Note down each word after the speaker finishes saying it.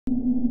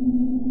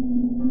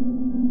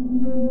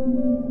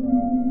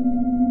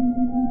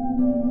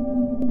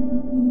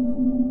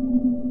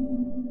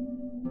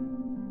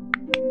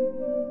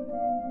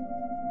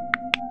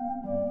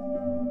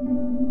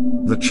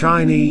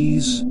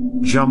Chinese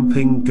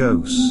jumping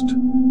ghost.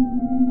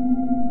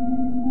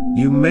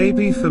 You may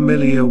be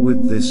familiar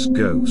with this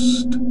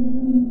ghost.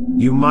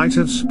 You might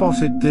have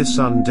spotted this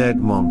undead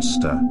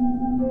monster.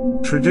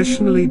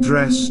 Traditionally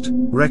dressed,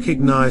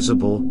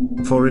 recognizable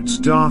for its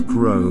dark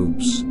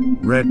robes,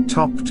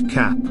 red-topped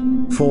cap,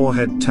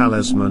 forehead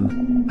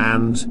talisman,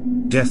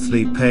 and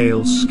deathly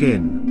pale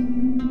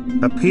skin.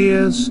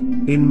 Appears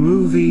in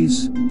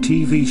movies,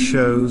 TV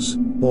shows,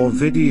 or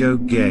video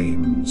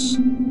games.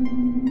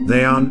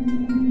 They are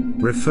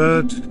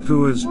referred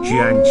to as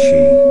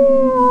Jiangshi.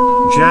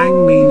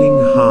 Jiang meaning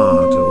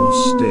hard or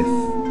stiff,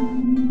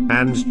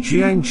 and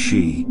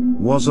Jiangshi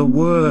was a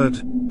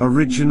word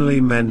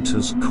originally meant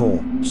as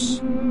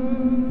corpse.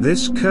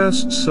 This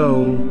cursed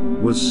soul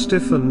was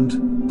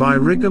stiffened by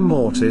rigor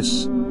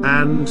mortis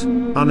and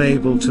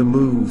unable to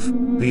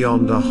move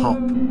beyond a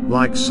hop,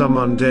 like some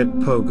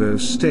undead pogo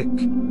stick,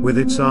 with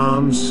its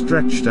arms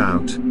stretched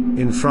out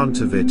in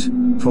front of it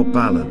for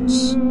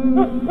balance.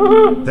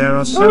 There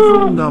are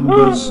several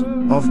numbers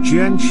of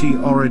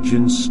Jiangshi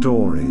origin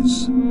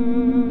stories.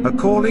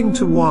 According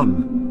to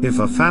one, if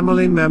a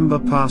family member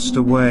passed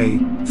away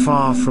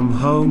far from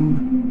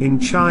home in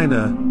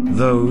China,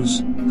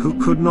 those who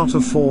could not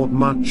afford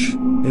much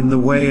in the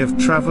way of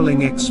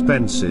traveling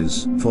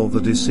expenses for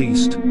the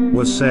deceased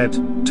were said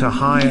to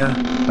hire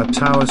a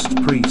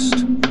Taoist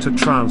priest to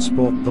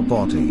transport the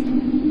body.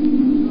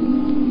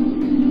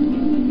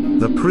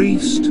 The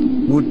priest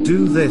would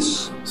do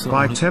this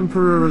by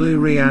temporarily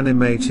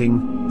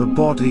reanimating the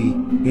body,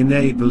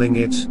 enabling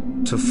it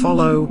to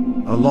follow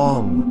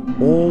along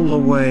all the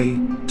way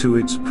to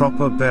its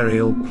proper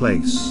burial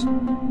place.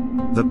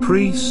 The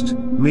priest,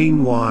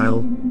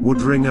 meanwhile,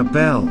 would ring a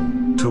bell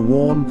to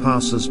warn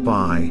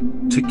passers-by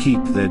to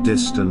keep their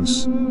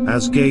distance,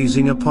 as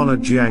gazing upon a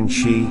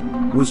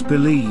Jiangshi was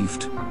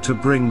believed to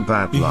bring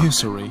bad luck. In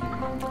history,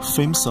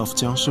 films of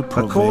Jiangshi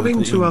prevailed.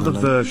 According to other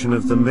version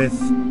of the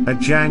myth, a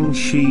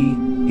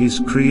Jiangshi is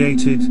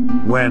created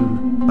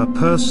when a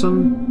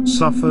person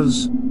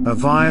suffers a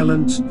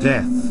violent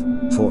death,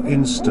 for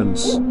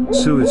instance,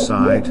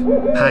 suicide,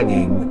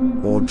 hanging,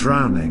 or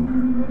drowning.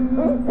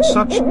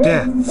 Such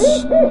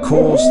deaths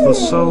cause the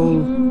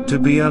soul to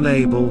be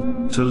unable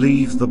to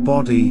leave the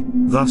body,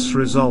 thus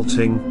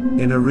resulting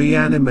in a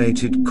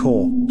reanimated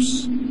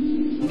corpse.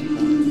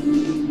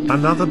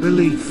 Another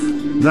belief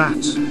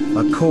that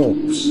a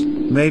corpse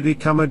may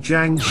become a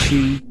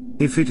Jiangshi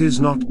if it is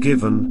not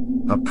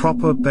given a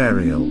proper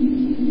burial.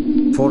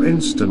 For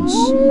instance,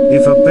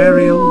 if a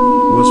burial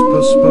was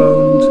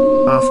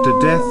postponed after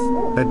death,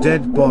 a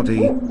dead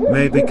body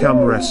may become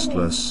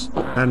restless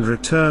and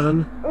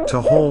return to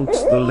haunt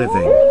the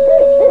living.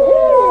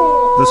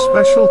 The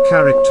special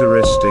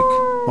characteristic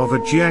of a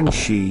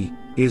Jiangshi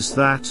is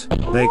that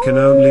they can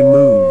only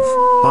move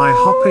by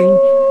hopping,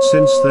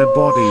 since their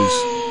bodies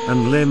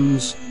and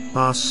limbs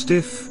are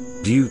stiff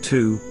due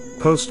to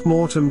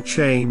post-mortem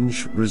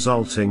change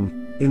resulting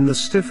in the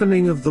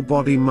stiffening of the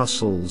body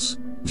muscles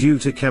due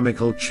to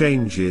chemical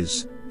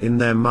changes in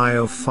their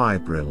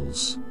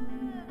myofibrils.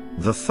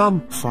 The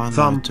thump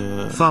sound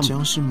of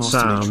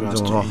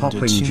a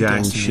hopping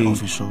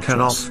Jiangshi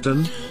can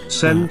often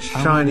send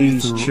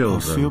Chinese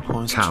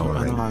children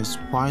cowering. Analyze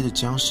why the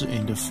Jiangshi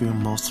in the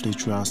film, mostly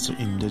dressed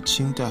in the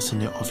Qing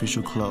Dynasty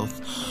official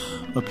clothes,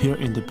 appear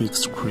in the big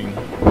screen.